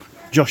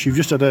Josh, you've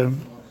just had a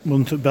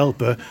month at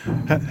Belper.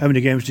 How many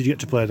games did you get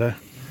to play there?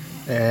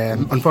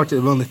 Unfortunately,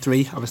 there were only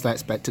 3. Obviously, I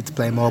expected to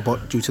play more,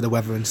 but due to the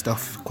weather and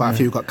stuff, quite a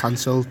few got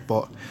cancelled.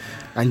 But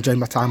I enjoyed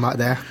my time out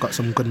there, got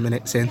some good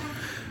minutes in.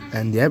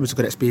 And yeah, it was a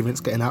good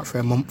experience getting out for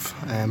a month.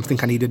 I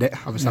think I needed it.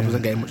 Obviously, I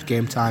wasn't getting much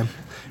game time,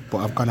 but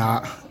I've gone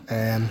out,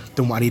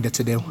 done what I needed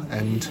to do.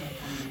 And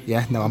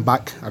yeah, now I'm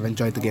back. I've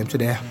enjoyed the game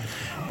today.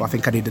 But I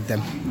think I needed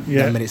them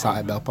minutes out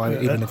at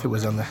Belper, even if it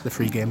was on the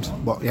 3 games.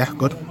 But yeah,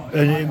 good.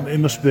 And it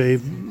must be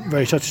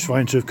very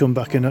satisfying to have come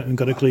back and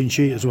got a clean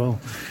sheet as well.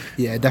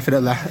 Yeah,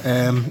 definitely.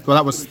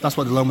 Well, that's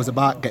what the loan was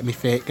about: get me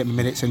fit, get me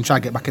minutes, and try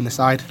to get back in the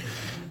side.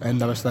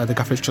 And obviously, the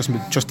gaffers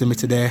trusted me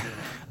today.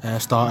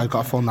 Started,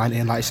 got a full 90,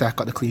 and like I said,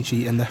 got the clean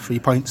sheet and the 3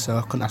 points, so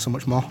I couldn't ask so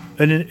much more.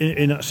 And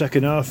in that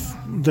second half,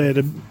 they had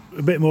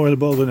a bit more of the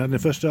ball than in the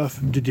first half.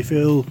 Did you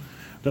feel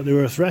that they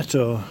were a threat,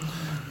 or?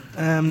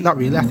 Not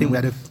really. I think we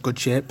had a good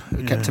shape.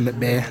 We kept them at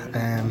bay.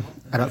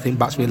 I don't think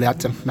Bats really had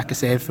to make a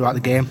save throughout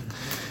the game.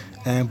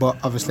 But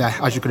obviously,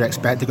 as you could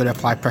expect, they're going to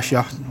apply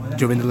pressure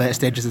during the later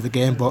stages of the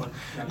game. But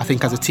I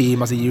think as a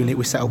team, as a unit,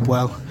 we set up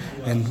well,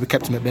 and we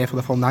kept them at bay for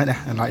the full 90.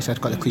 And like I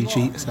said, got the clean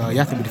sheet. So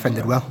yeah, I think we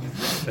defended well.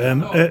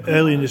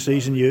 Early in the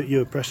season, you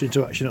were pressed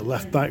into action at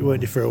left back,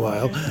 weren't you, for a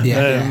while?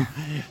 Yeah.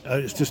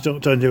 It's just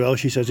don't turn to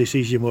She says he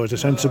sees you more as a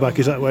centre back.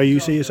 Is that where you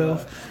see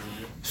yourself?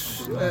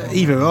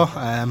 Either or.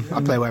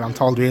 I play where I'm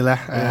told, really.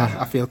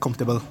 I feel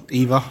comfortable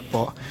either.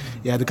 But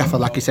yeah, the gaffer,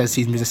 like he says,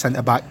 sees me as a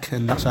centre back,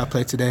 and that's where I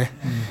played today.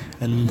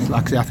 And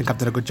like I say, I think I've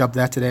done a good job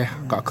there today.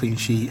 Got a clean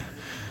sheet.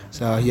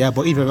 So yeah,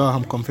 but either or,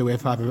 I'm comfy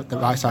with either the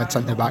right side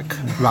centre back,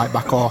 right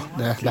back, or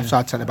the left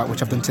side centre back,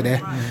 which I've done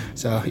today.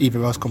 So either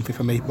or is comfy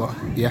for me. But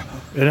yeah.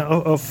 And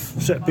off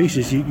set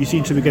pieces, you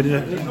seem to be getting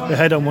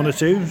ahead on 1 or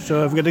 2.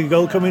 So have we got a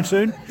goal coming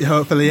soon?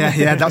 Hopefully,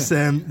 yeah. That's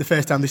the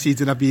first time this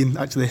season I've been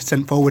actually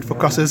sent forward for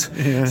crosses.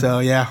 Yeah. So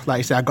yeah, like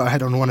you said, I got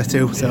ahead on 1 or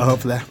 2. So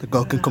hopefully the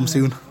goal can come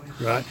soon.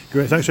 Right,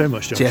 great. Thanks very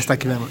much, Josh. Cheers.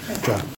 Thank you very much. Ciao.